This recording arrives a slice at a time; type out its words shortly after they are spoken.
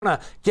To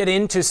get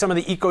into some of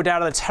the eco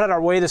data that's headed our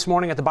way this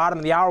morning at the bottom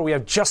of the hour. We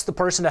have just the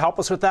person to help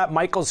us with that.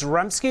 Michael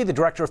Zaremski, the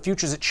director of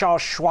futures at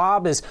Charles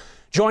Schwab, is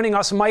joining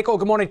us. Michael,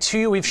 good morning to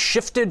you. We've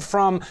shifted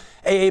from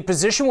a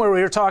position where we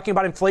were talking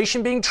about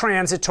inflation being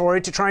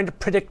transitory to trying to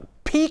predict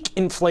peak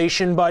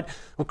inflation, but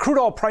with crude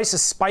oil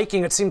prices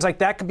spiking, it seems like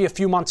that could be a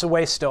few months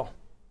away still.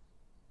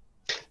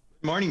 Good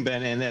morning,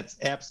 Ben, and that's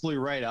absolutely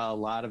right. A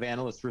lot of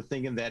analysts were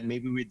thinking that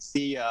maybe we'd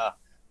see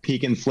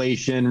peak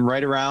inflation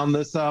right around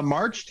this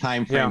March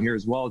timeframe here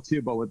as well,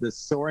 too. But with the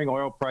soaring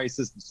oil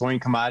prices, the soaring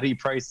commodity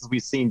prices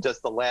we've seen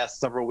just the last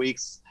several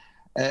weeks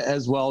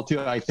as well, too,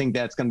 I think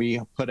that's going to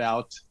be put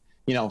out,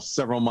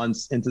 several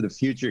months into the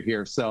future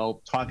here.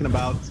 So talking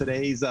about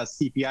today's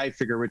CPI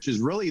figure, which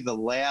is really the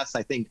last,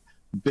 I think,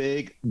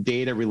 big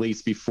data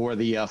release before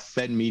the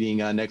Fed meeting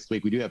next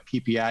week. We do have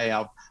PPI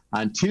out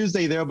on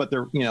Tuesday there, but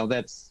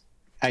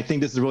I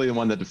think this is really the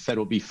one that the Fed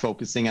will be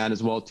focusing on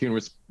as well, too.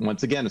 And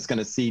once again, it's going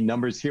to see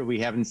numbers here we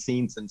haven't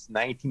seen since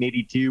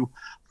 1982,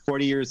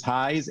 40 years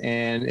highs.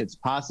 And it's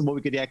possible we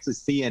could actually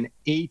see an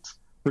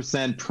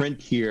 8% print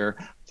here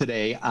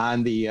today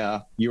on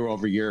the year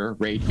over year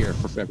rate here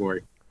for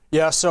February.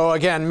 Yeah, so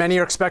again, many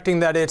are expecting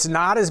that it's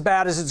not as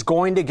bad as it's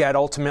going to get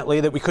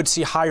ultimately, that we could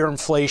see higher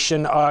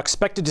inflation.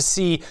 Expected to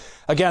see,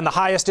 again, the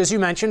highest, as you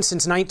mentioned,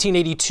 since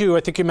 1982. I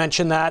think you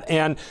mentioned that.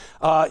 And,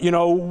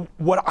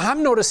 what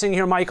I'm noticing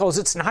here, Michael, is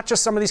it's not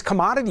just some of these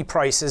commodity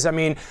prices. I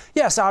mean,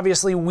 yes,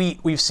 obviously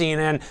wheat we've seen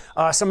and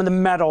some of the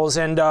metals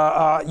and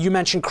you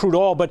mentioned crude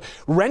oil, but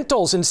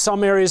rentals in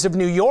some areas of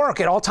New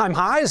York at all-time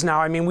highs now.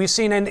 I mean, we've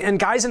seen and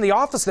guys in the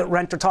office that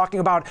rent are talking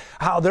about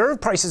how their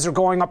prices are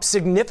going up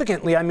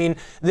significantly. I mean,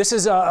 this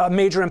is a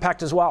major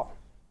impact as well.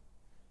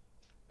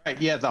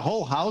 Right. Yeah, the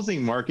whole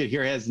housing market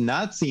here has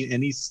not seen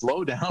any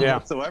slowdown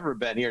whatsoever,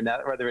 Ben, here,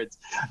 not whether it's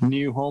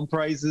new home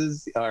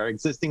prices or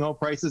existing home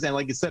prices. And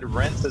like you said,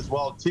 rents as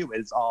well, too,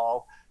 is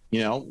all,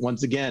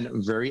 once again,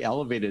 very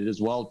elevated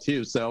as well,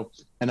 too. So,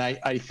 and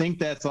I think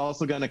that's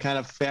also going to kind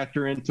of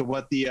factor into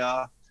what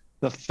the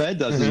Fed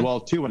does as well,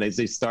 too, when they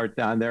start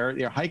down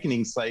their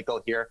hiking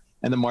cycle here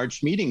and the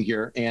March meeting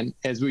here. And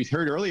as we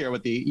heard earlier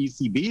with the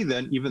ECB,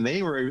 then even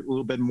they were a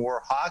little bit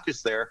more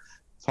hawkish there,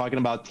 talking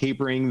about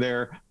tapering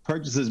their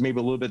purchases maybe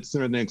a little bit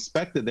sooner than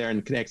expected there,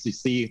 and can actually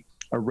see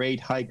a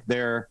rate hike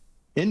there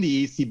in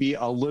the ECB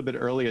a little bit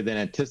earlier than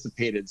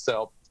anticipated.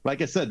 So,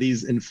 like I said,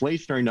 these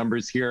inflationary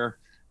numbers here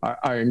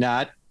are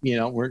not,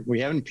 we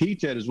haven't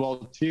peaked yet as well,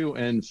 too.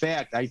 And in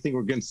fact, I think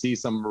we're going to see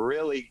some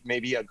really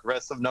maybe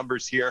aggressive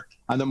numbers here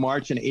on the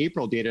March and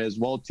April data as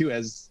well, too,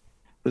 as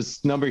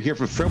this number here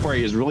for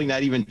February is really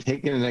not even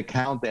taking into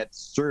account that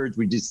surge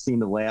we just seen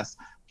the last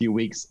few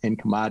weeks in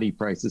commodity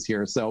prices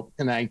here. So,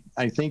 and I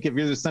think if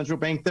you're the central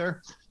bank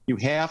there, you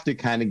have to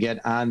kind of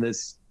get on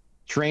this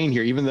train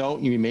here, even though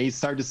you may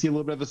start to see a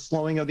little bit of a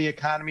slowing of the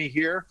economy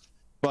here.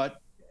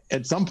 But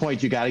at some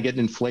point, you got to get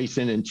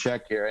inflation in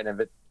check here. And if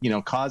it,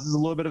 causes a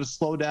little bit of a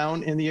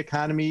slowdown in the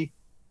economy,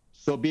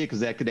 so be it, because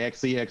that could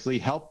actually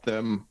help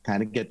them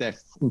kind of get that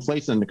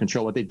inflation under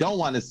control. What they don't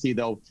want to see,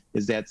 though,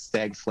 is that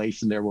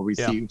stagflation there where we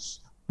see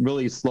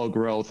really slow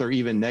growth or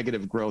even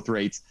negative growth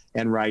rates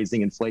and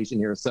rising inflation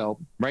here. So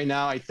right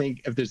now, I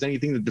think if there's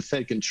anything that the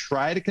Fed can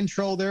try to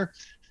control there,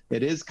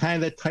 it is kind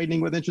of that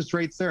tightening with interest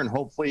rates there. And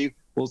hopefully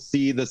we'll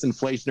see this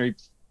inflationary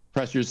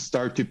pressures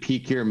start to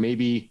peak here,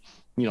 maybe,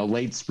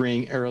 late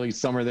spring, early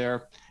summer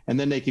there. And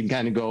then they can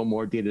kind of go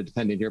more data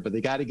dependent here, but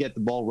they got to get the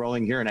ball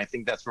rolling here. And I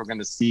think that's what we're going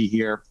to see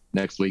here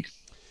next week.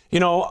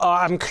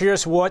 I'm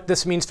curious what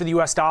this means for the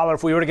U.S. dollar.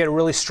 If we were to get a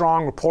really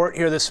strong report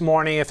here this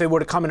morning, if it were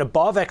to come in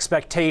above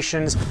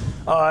expectations,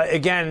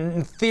 again,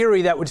 in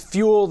theory, that would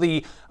fuel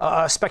the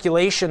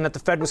speculation that the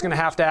Fed was going to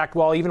have to act,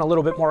 even a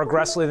little bit more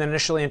aggressively than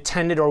initially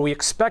intended or we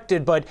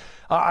expected. But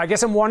I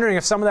guess I'm wondering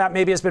if some of that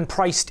maybe has been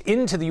priced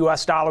into the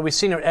U.S. dollar. We've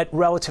seen it at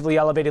relatively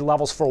elevated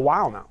levels for a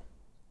while now.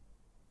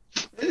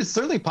 It is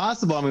certainly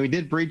possible. I mean, we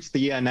did breach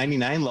the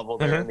 99 level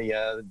there in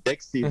the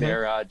Dixie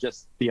there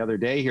just the other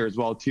day here as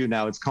well, too.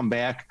 Now it's come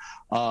back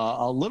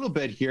a little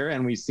bit here,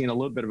 and we've seen a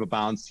little bit of a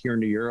bounce here in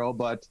the euro.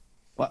 But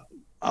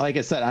like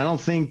I said, I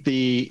don't think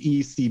the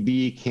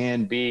ECB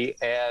can be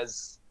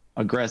as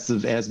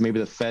aggressive as maybe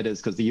the Fed is,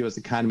 because the U.S.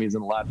 economy is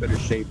in a lot better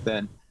shape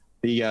than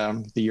the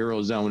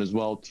Eurozone as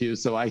well, too.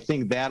 So I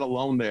think that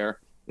alone there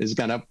is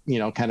going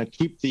to, kind of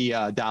keep the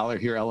dollar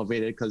here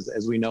elevated, because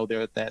as we know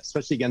there, that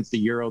especially against the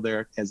euro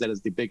there, as that is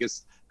the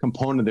biggest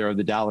component there of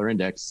the dollar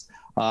index.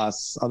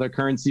 Other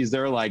currencies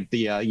there, like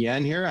the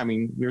yen here, I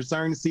mean, we're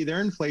starting to see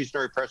their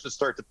inflationary pressures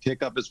start to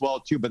pick up as well,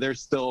 too, but they're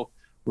still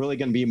really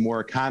going to be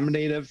more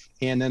accommodative.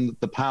 And then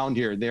the pound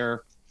here,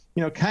 they're,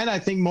 kind of, I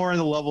think, more on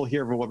the level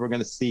here for what we're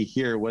going to see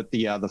here with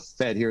the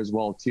Fed here as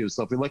well, too.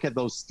 So if we look at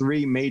those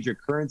three major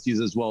currencies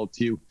as well,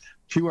 too,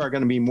 two are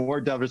going to be more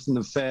dovish than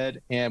the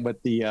Fed, and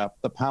with the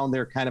pound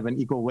there kind of an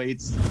equal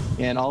weights.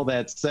 And all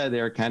that said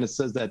there kind of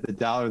says that the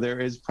dollar there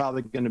is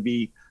probably going to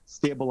be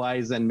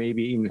stabilized and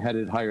maybe even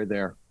headed higher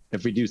there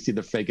if we do see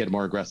the Fed get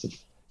more aggressive.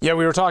 Yeah,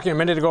 we were talking a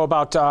minute ago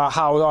about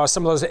how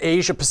some of those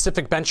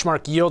Asia-Pacific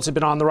benchmark yields have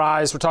been on the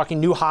rise. We're talking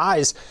new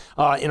highs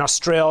in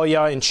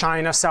Australia, in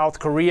China, South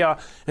Korea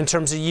in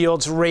terms of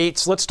yields,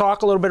 rates. Let's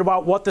talk a little bit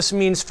about what this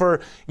means for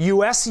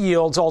U.S.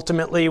 yields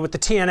ultimately with the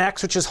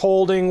TNX, which is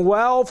holding,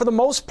 well, for the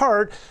most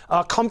part,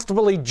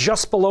 comfortably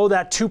just below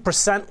that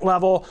 2%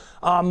 level.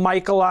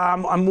 Michael,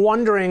 I'm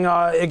wondering,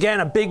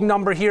 again, a big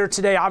number here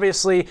today.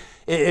 Obviously,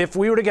 if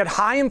we were to get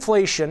high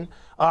inflation,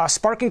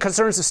 sparking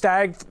concerns of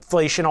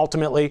stagflation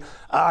ultimately.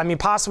 I mean,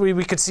 possibly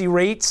we could see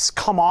rates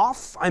come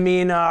off. I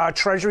mean,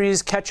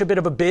 treasuries catch a bit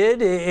of a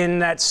bid in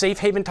that safe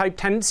haven type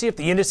tendency if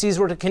the indices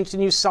were to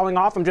continue selling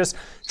off. I'm just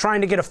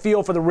trying to get a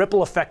feel for the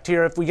ripple effect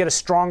here if we get a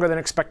stronger than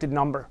expected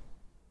number.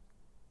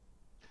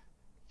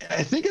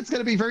 I think it's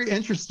going to be very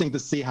interesting to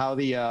see how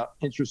the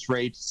interest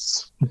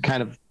rates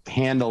kind of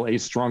handle a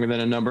stronger than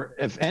a number.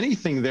 If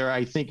anything there,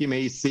 I think you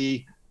may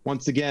see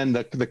once again,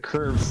 the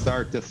curves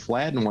start to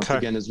flatten once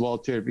again as well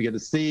too. If you get to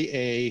see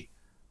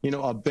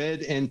a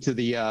bid into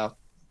the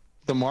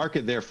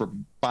market there for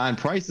bond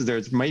prices there,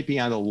 it might be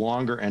on the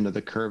longer end of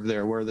the curve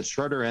there, where the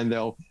shorter end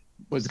though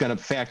was going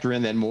to factor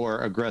in that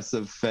more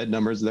aggressive Fed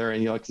numbers there,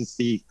 and you like to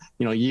see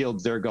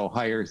yields there go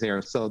higher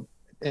there. So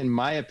in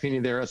my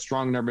opinion, there a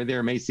strong number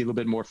there may see a little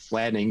bit more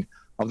flattening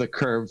of the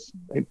curve,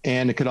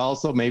 and it could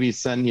also maybe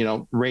send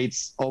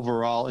rates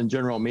overall in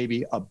general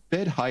maybe a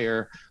bit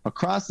higher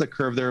across the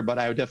curve there, but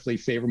I would definitely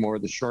favor more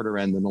the shorter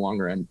end than the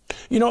longer end.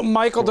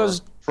 Michael,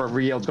 for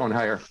yields going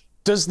higher.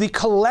 Does the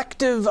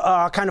collective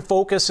kind of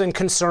focus and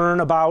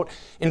concern about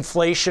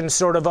inflation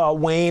sort of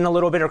wane a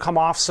little bit or come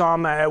off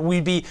some?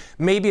 We'd be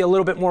maybe a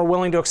little bit more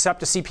willing to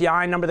accept a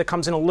CPI number that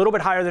comes in a little bit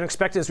higher than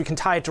expected, as we can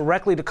tie it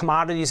directly to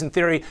commodities. In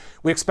theory,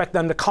 we expect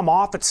them to come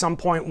off at some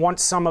point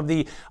once some of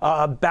the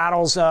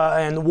battles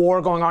and the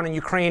war going on in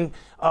Ukraine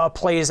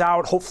plays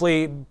out.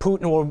 Hopefully,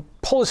 Putin will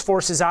pull his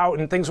forces out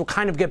and things will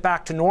kind of get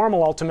back to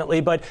normal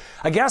ultimately. But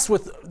I guess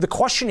with the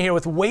question here,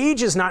 with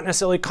wages not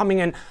necessarily coming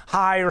in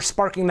high or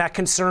sparking that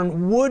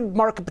concern, would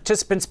market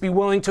participants be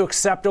willing to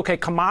accept, okay,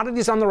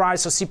 commodities on the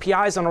rise, so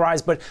CPI is on the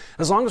rise, but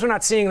as long as we're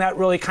not seeing that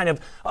really kind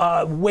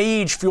of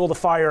wage fuel the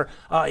fire,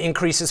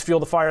 increases fuel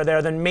the fire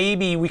there, then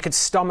maybe we could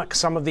stomach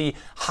some of the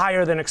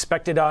higher than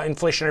expected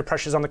inflationary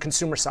pressures on the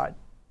consumer side?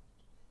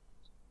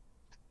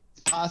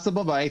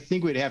 Possible, but I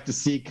think we'd have to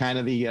see kind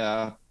of the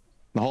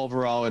whole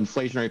overall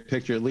inflationary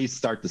picture at least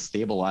start to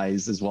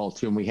stabilize as well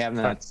too, and we have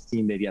not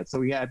seen that yet. So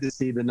we have to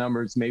see the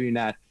numbers maybe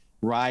not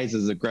rise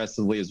as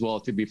aggressively as well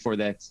too before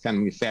that's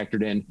kind of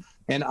factored in.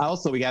 And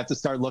also we have to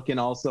start looking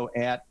also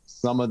at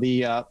some of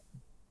the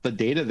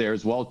data there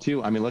as well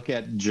too. I mean, look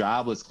at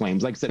jobless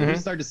claims. Like I said, we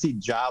start to see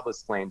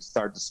jobless claims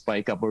start to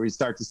spike up, where we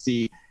start to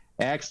see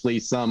actually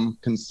some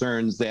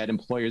concerns that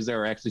employers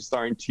are actually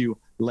starting to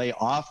lay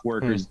off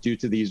workers due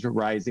to these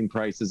rising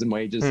prices and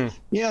wages.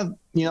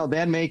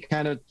 That may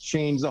kind of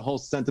change the whole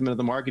sentiment of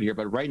the market here,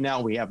 but right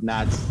now we have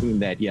not seen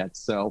that yet.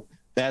 So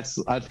that's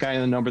kind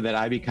of the number that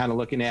I'd be kind of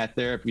looking at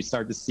there. If we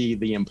start to see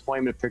the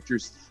employment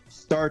pictures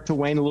start to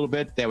wane a little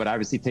bit, that would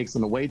obviously take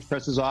some of the wage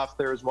pressures off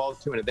there as well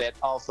too. And if that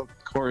also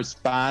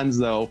corresponds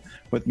though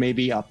with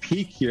maybe a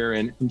peak here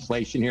in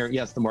inflation here,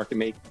 yes, the market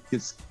may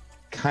just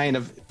kind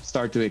of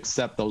start to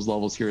accept those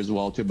levels here as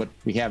well too, but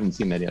we haven't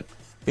seen that yet.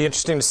 Be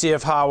interesting to see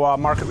how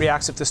market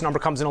reacts if this number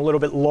comes in a little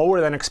bit lower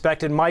than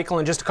expected. Michael,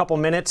 in just a couple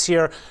minutes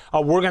here,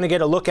 we're going to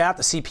get a look at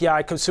the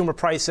CPI, Consumer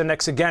Price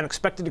Index, again,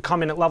 expected to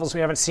come in at levels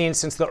we haven't seen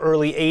since the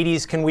early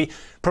 80s. Can we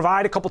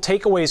provide a couple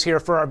takeaways here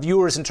for our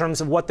viewers in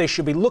terms of what they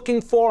should be looking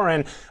for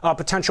and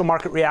potential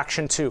market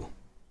reaction to?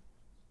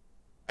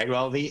 Right,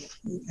 well, the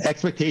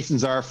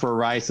expectations are for a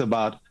rise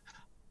about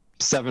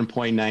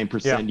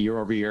 7.9% year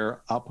over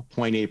year, up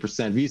 0.8%.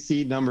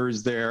 VC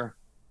numbers there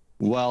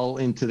well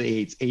into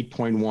the 8s,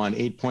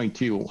 8.1,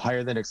 8.2,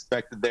 higher than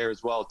expected there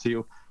as well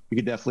too. You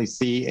could definitely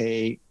see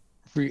a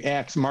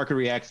market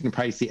reaction to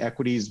price the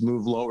equities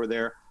move lower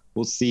there.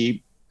 We'll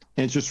see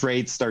interest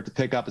rates start to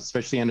pick up,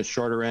 especially on the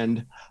shorter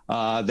end.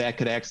 That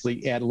could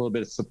actually add a little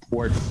bit of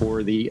support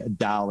for the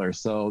dollar.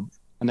 So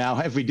now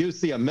if we do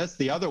see a miss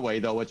the other way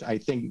though, which I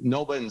think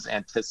nobody's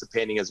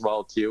anticipating as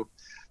well too,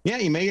 yeah,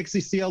 you may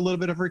actually see a little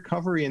bit of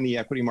recovery in the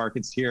equity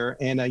markets here,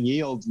 and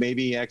yields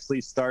maybe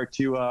actually start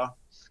to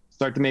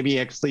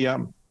maybe actually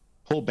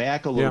pull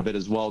back a little bit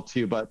as well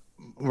too. But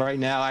right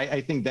now,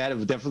 I think that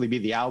would definitely be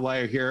the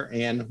outlier here.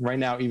 And right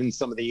now, even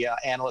some of the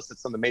analysts at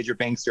some of the major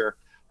banks here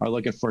are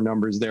looking for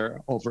numbers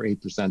there over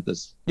 8%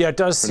 this. Yeah, it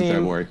does seem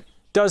February.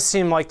 Does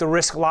seem like the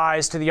risk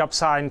lies to the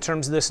upside in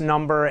terms of this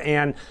number,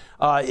 and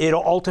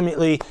it'll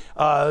ultimately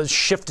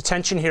shift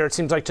attention here, it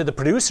seems like, to the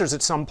producers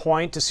at some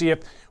point to see if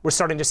we're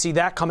starting to see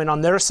that come in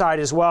on their side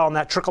as well, and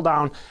that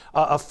trickle-down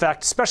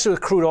effect, especially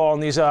with crude oil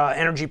and these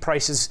energy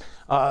prices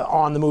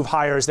on the move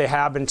higher as they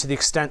have been to the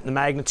extent and the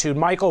magnitude.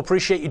 Michael,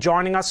 appreciate you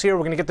joining us here.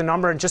 We're going to get the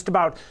number in just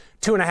about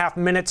 2.5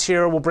 minutes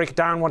here. We'll break it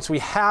down once we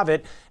have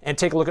it and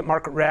take a look at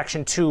market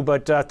reaction too.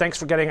 But thanks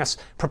for getting us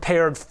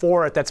prepared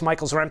for it. That's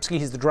Michael Zaremski.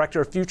 He's the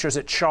Director of Futures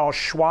at Charles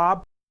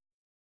Schwab.